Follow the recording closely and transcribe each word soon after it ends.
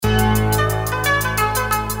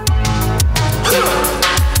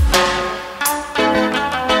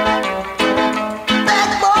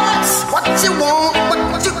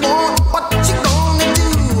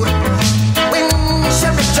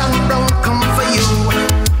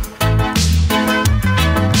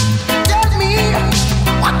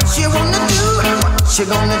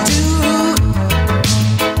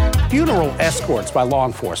escorts by law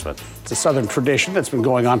enforcement. It's a Southern tradition that's been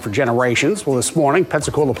going on for generations. Well, this morning,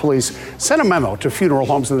 Pensacola police sent a memo to funeral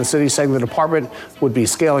homes in the city saying the department would be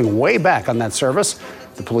scaling way back on that service.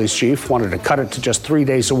 The police chief wanted to cut it to just 3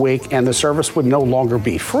 days a week, and the service would no longer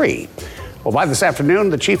be free. Well, by this afternoon,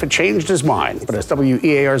 the chief had changed his mind. But as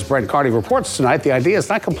WEAR's Brent Carney reports tonight, the idea is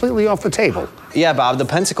not completely off the table. Yeah, Bob, the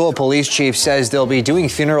Pensacola police chief says they'll be doing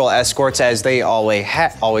funeral escorts as they always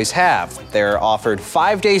have. They're offered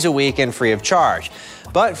 5 days a week and free of charge.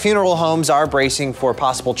 But funeral homes are bracing for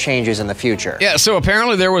possible changes in the future. Yeah, so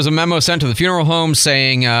apparently there was a memo sent to the funeral home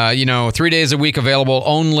saying, 3 days a week available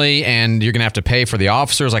only, and you're going to have to pay for the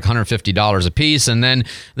officers like $150 a piece. And then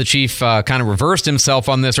the chief kind of reversed himself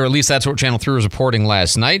on this, or at least that's what Channel 3 was reporting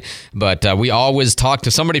last night. But we always talk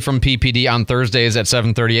to somebody from PPD on Thursdays at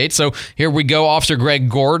 7:38. So here we go. Officer Greg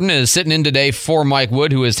Gordon is sitting in today for Mike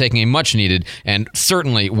Wood, who is taking a much-needed and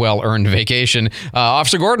certainly well-earned vacation.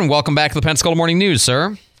 Officer Gordon, welcome back to the Pensacola Morning News, sir.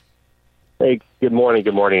 Hey, good morning.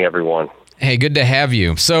 Good morning, everyone. Hey, good to have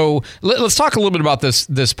you. So let's talk a little bit about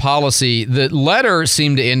this policy. The letter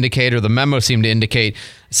seemed to indicate, or the memo seemed to indicate,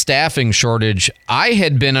 staffing shortage. I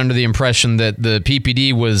had been under the impression that the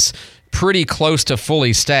PPD was pretty close to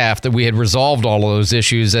fully staffed, that we had resolved all of those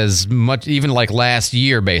issues as much, even like last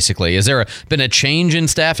year, basically. Has there been a change in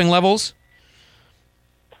staffing levels?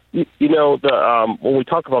 When we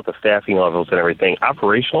talk about the staffing levels and everything,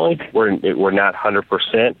 operationally, we're not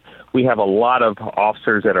 100%. We have a lot of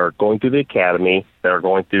officers that are going through the academy, that are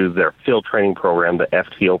going through their field training program, the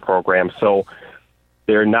FTO program. So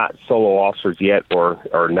they're not solo officers yet,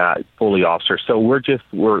 or not fully officers. So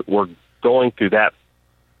we're going through that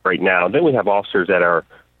right now. Then we have officers that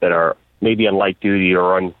are maybe on light duty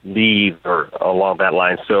or on leave or along that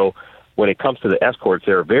line. So when it comes to the escorts,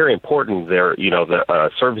 they're very important. They're,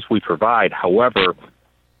 the service we provide. However,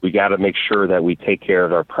 we got to make sure that we take care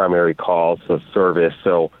of our primary calls of service.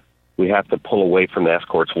 So we have to pull away from the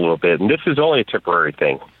escorts a little bit. And this is only a temporary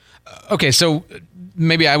thing. Okay, so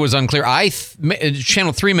maybe I was unclear.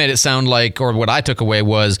 Channel 3 made it sound like, or what I took away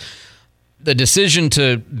was, the decision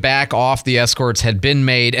to back off the escorts had been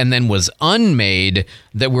made and then was unmade,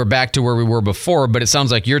 that we're back to where we were before. But it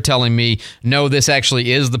sounds like you're telling me, no, this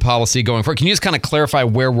actually is the policy going forward. Can you just kind of clarify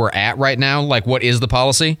where we're at right now? Like, what is the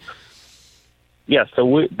policy? Yeah,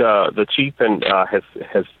 so the chief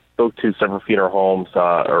has spoke to several funeral homes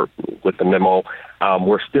or with the memo.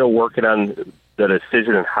 We're still working on the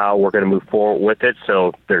decision on how we're going to move forward with it.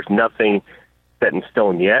 So there's nothing set in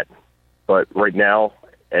stone yet. But right now,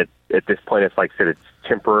 at this point, it's like I said, it's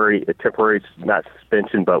temporary. It's not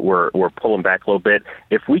suspension, but we're pulling back a little bit.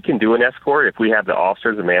 If we can do an escort, if we have the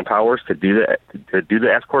officers and manpowers to do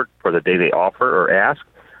the escort for the day they offer or ask,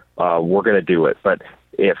 we're going to do it. But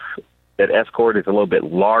if that escort is a little bit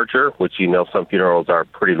larger, which some funerals are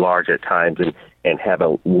pretty large at times and have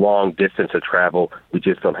a long distance of travel, we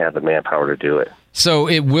just don't have the manpower to do it. So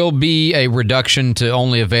it will be a reduction to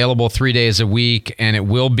only available 3 days a week, and it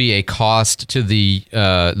will be a cost to the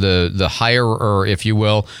hirer, if you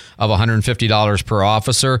will, of $150 per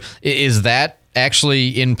officer. Is that actually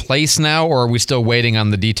in place now, or are we still waiting on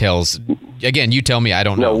the details? Again, you tell me. I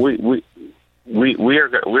don't know. No, we're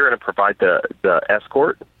going to provide the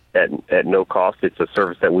escort at no cost. It's a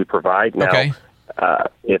service that we provide now. Okay.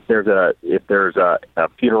 If there's a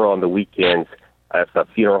funeral on the weekends, if a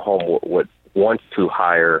funeral home would wants to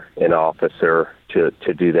hire an officer to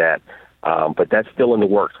do that, but that's still in the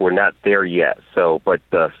works. We're not there yet. So, but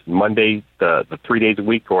the Monday, the 3 days a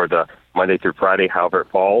week, or the Monday through Friday, however it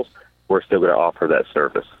falls, we're still going to offer that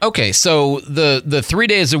service. Okay, so the 3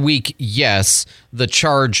 days a week, yes. The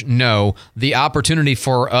charge, no. The opportunity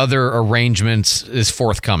for other arrangements is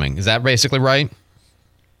forthcoming. Is that basically right?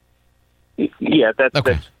 Yeah, that's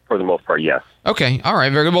for the most part, yes. Okay, all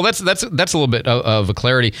right, very good. Well, that's a little bit of a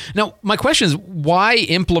clarity. Now, my question is, why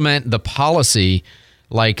implement the policy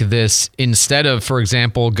like this instead of, for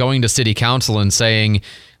example, going to city council and saying,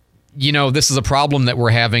 this is a problem that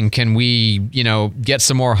we're having. Can we, get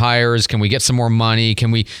some more hires? Can we get some more money?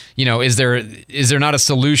 Can we, is there not a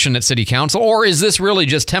solution at city council? Or is this really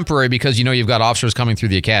just temporary because, you've got officers coming through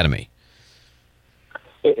the academy?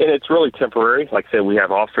 And it's really temporary. Like I said, we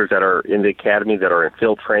have officers that are in the academy that are in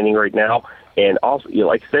field training right now. And also,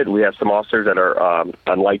 like I said, we have some officers that are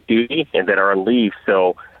on light duty and that are on leave.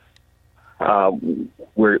 So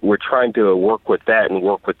we're trying to work with that and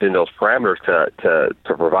work within those parameters to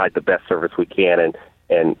provide the best service we can.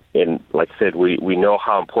 And like I said, we know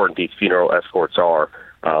how important these funeral escorts are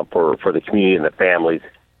for the community and the families.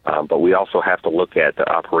 But we also have to look at the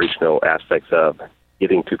operational aspects of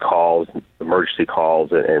getting to calls, emergency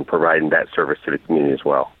calls, and providing that service to the community as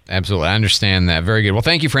well. Absolutely. I understand that. Very good. Well,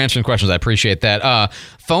 thank you for answering questions. I appreciate that.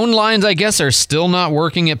 Phone lines, I guess, are still not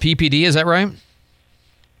working at PPD. Is that right?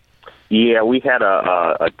 Yeah, we had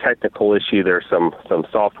a technical issue. There's some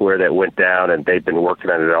software that went down, and they've been working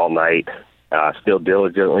on it all night, still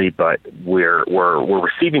diligently. But we're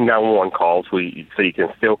receiving 911 calls. So you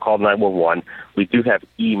can still call 911. We do have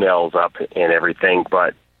emails up and everything,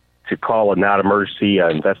 but to call a non-emergency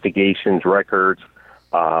investigations records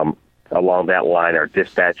along that line, our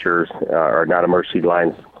dispatchers, our non-emergency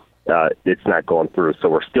lines, it's not going through. So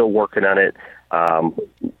we're still working on it.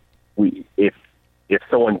 If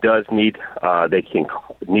someone does need, they can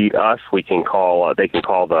need us. We can call. They can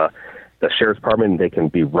call the sheriff's department. They can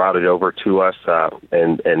be routed over to us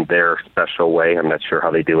in their special way. I'm not sure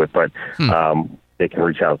how they do it, but they can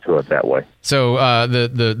reach out to us that way. So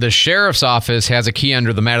the sheriff's office has a key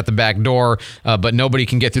under the mat at the back door, but nobody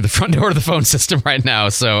can get through the front door of the phone system right now.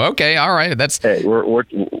 So okay, all right, that's. Hey,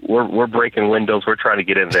 we're breaking windows. We're trying to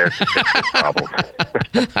get in there to fix this problem.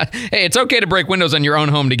 Hey, it's okay to break windows on your own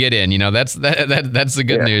home to get in. You know, that's the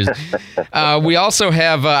good news. We also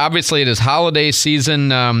have obviously it is holiday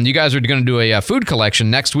season. You guys are going to do a food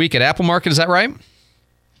collection next week at Apple Market. Is that right?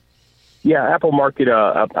 Yeah, Apple Market.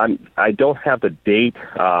 I don't have the date.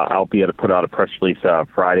 I'll be able to put out a press release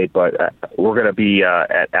Friday, but we're going to be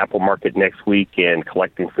at Apple Market next week and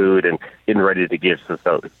collecting food and getting ready to give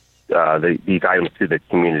these items to the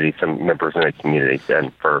community, some members in the community,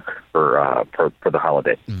 and for the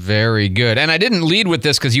holiday. Very good. And I didn't lead with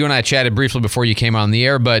this because you and I chatted briefly before you came on the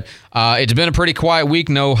air, but it's been a pretty quiet week.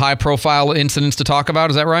 No high-profile incidents to talk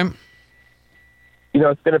about. Is that right?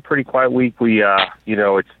 It's been a pretty quiet week. We,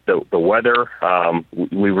 it's the weather.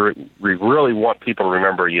 We really want people to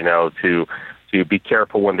remember, to be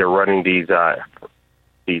careful when they're running these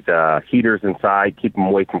heaters inside. Keep them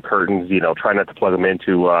away from curtains. Try not to plug them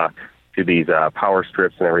into these power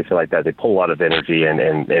strips and everything like that. They pull a lot of energy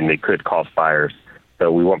and they could cause fires. So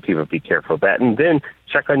we want people to be careful of that. And then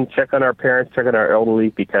check on our parents, check on our elderly,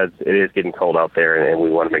 because it is getting cold out there, and we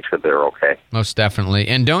want to make sure they're okay. Most definitely.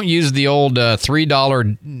 And don't use the old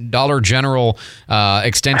 $3 Dollar General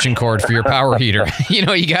extension cord for your power heater.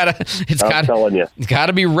 It's got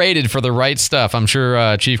to be rated for the right stuff. I'm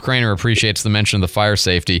sure Chief Craner appreciates the mention of the fire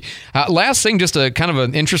safety. Last thing, just a kind of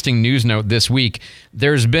an interesting news note this week.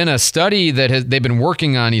 There's been a study that they've been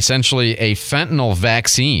working on, essentially a fentanyl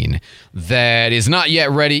vaccine that is not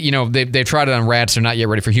yet ready. They've tried it on rats. They're not yet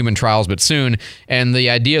ready for human trials, but soon. And the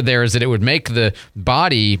idea there is that it would make the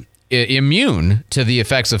body immune to the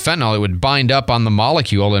effects of fentanyl. It would bind up on the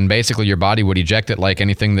molecule, and basically your body would eject it like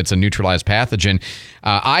anything that's a neutralized pathogen.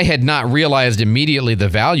 I had not realized immediately the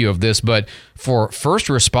value of this, but for first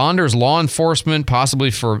responders, law enforcement,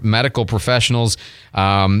 possibly for medical professionals,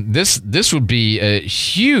 this would be a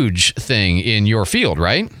huge thing in your field,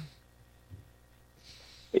 right?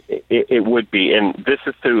 It would be, and this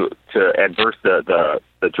is to adverse the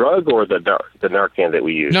drug or the Narcan that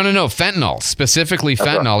we use. No, fentanyl, specifically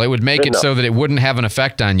fentanyl. It would make it so that it wouldn't have an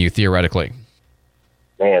effect on you theoretically.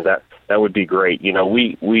 Man, that would be great.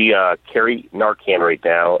 We carry Narcan right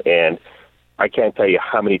now, and I can't tell you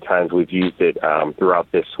how many times we've used it throughout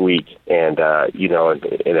this week, and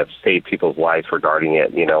and have saved people's lives regarding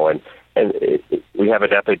it. We have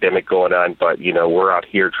an epidemic going on, but we're out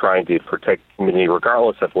here trying to protect the community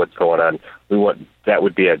regardless of what's going on. That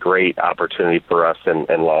would be a great opportunity for us and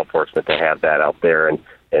law enforcement to have that out there in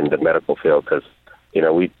the medical field, because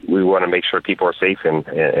we want to make sure people are safe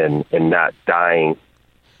and not dying.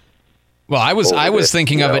 Well, I was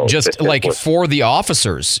thinking of it just like for the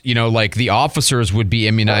officers, like the officers would be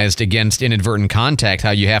immunized against inadvertent contact.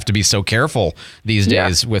 How you have to be so careful these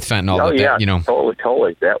days with fentanyl.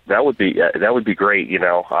 Totally. That would be great.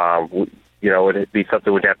 It'd be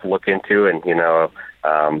something we'd have to look into and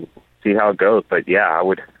see how it goes. But I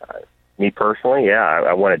would. Me personally,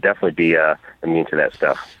 I want to definitely be immune to that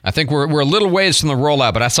stuff. I think we're a little ways from the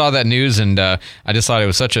rollout, but I saw that news and I just thought it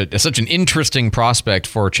was such an interesting prospect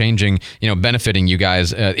for changing, benefiting you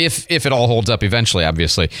guys if it all holds up eventually,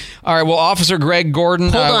 obviously. All right, well, Officer Greg Gordon.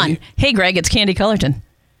 Hold on. Hey, Greg, it's Candy Cullerton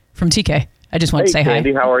from TK. I just want to say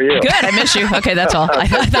Candy, hi. how are you? Good, I miss you. Okay, that's all. I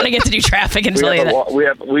thought I'd get to do traffic and tell you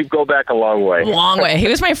that. We go back a long way. Long way. He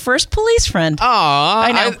was my first police friend. Aw.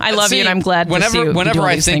 I know. I love you, and I'm glad to see you. Whenever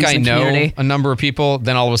I think I know a number of people,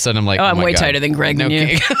 then all of a sudden I'm like, I'm way tighter than Greg than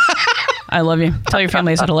you. I love you. Tell your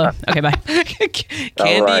family I said hello. Okay, bye.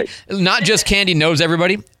 Candy, not just Candy knows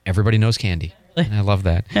everybody. Everybody knows Candy. I love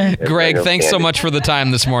that. Greg, thanks so much for the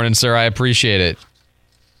time this morning, sir. I appreciate it.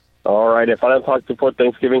 All right. If I don't talk before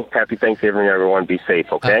Thanksgiving, happy Thanksgiving, everyone. Be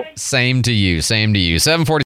safe, okay? Same to you. 7:40.